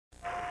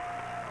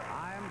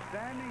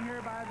standing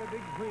here by the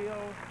big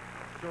wheel,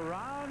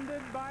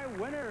 surrounded by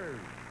winners.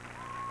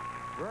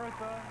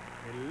 Bertha,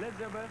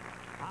 Elizabeth,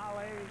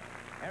 Holly,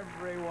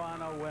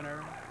 everyone a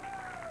winner.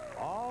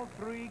 All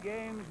three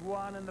games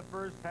won in the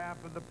first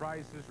half of The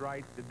Price is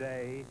Right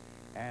today.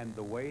 And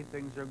the way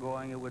things are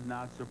going, it would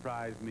not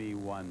surprise me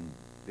one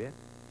bit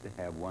to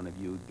have one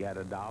of you get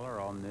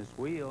 $1 on this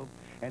wheel.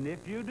 And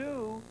if you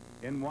do,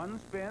 in one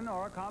spin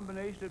or a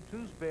combination of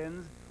two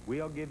spins,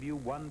 we'll give you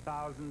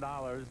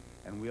 $1,000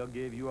 and we'll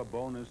give you a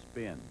bonus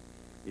spin.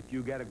 If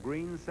you get a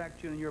green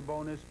section in your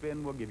bonus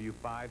spin, we'll give you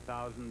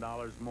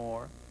 $5,000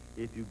 more.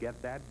 If you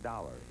get that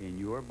dollar in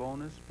your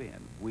bonus spin,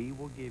 we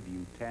will give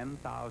you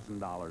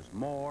 $10,000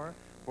 more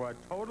for a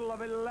total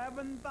of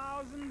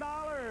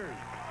 $11,000.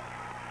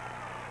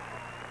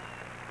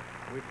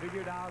 We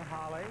figured out,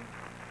 Holly,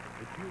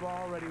 that you've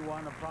already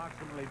won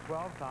approximately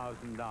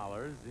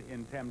 $12,000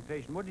 in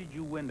Temptation. What did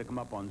you win to come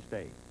up on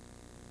stage?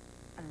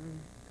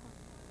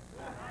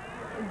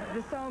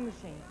 The sewing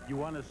machine. You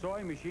won a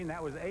sewing machine.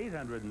 That was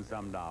 $800 and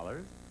some.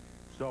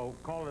 So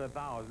call it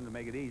 1,000 to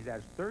make it easy.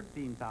 That's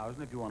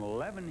 $13,000. If you won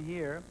 11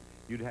 here,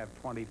 you'd have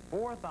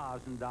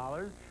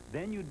 $24,000.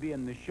 Then you'd be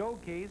in the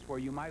showcase where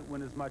you might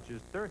win as much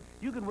as 30.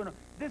 You could win.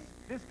 This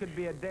could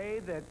be a day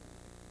that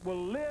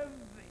will live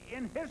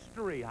in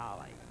history,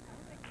 Holly.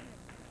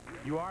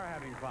 You are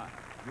having fun.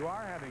 You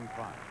are having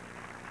fun.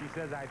 She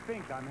says, I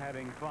think I'm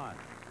having fun.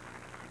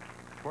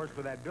 Of course,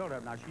 with that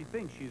build-up, now she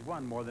thinks she's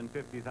won more than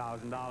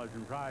 $50,000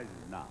 in prizes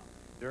now.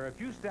 There are a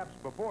few steps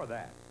before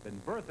that. Then,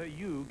 Bertha,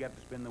 you get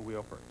to spin the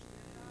wheel first.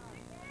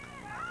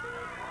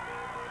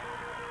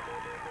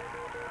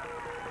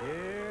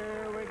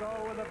 Here we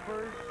go with the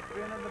first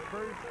spin of the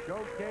first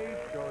showcase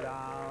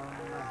showdown.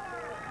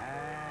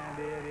 And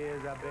it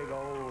is a big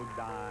old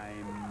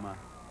dime.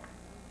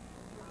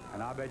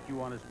 And I bet you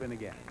want to spin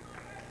again.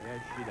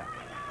 Yes, she does.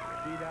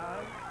 She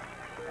does.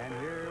 And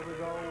here we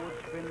go with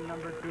spin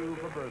number 2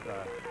 for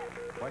Bertha.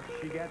 What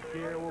she gets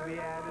here will be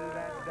added to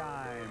that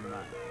dime.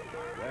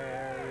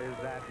 Where is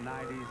that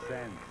 90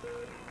 cents?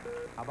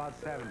 How about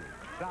 70?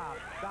 Stop,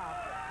 stop.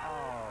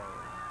 Oh,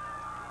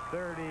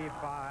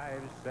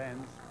 35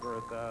 cents,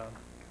 Bertha.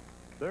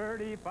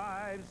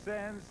 35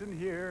 cents, and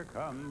here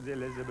comes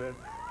Elizabeth.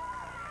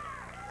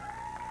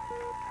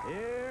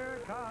 Here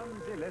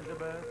comes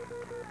Elizabeth.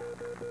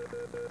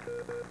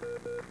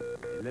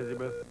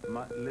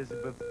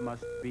 Elizabeth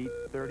must beat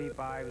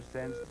 35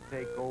 cents to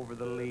take over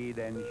the lead,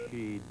 and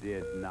she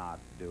did not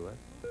do it.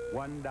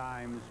 One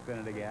dime, spin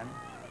it again.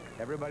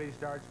 Everybody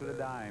starts with a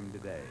dime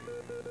today.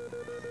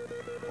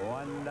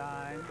 One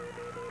dime.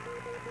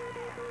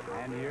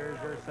 And here's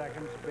her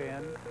second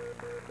spin.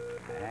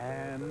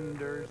 And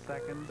her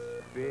second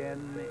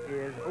spin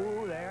is,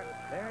 ooh, there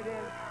it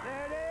is.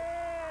 There it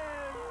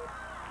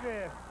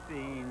is.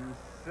 15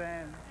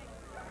 cents.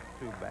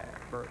 Too bad.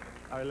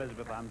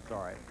 Elizabeth, I'm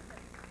sorry.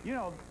 You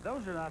know,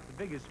 those are not the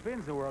biggest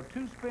spins in the world.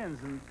 2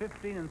 spins, and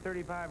 15 and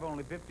 35,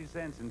 only 50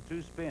 cents in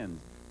 2 spins.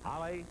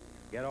 Holly,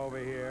 get over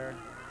here.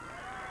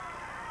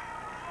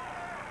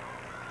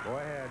 Go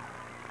ahead.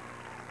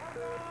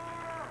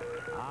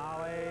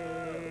 Holly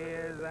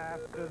is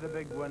after the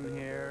big one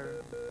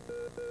here.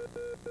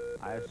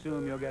 I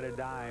assume you'll get a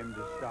dime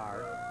to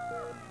start.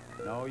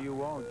 No, you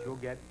won't. You'll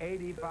get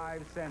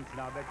 85 cents.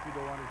 Now, I bet you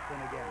don't want to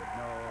spin again.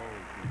 No.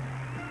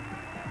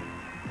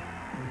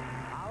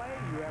 Holly,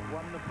 you have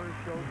won the first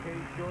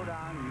showcase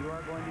showdown. You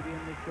are going to be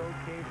in the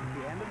showcase at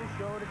the end of the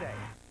show today.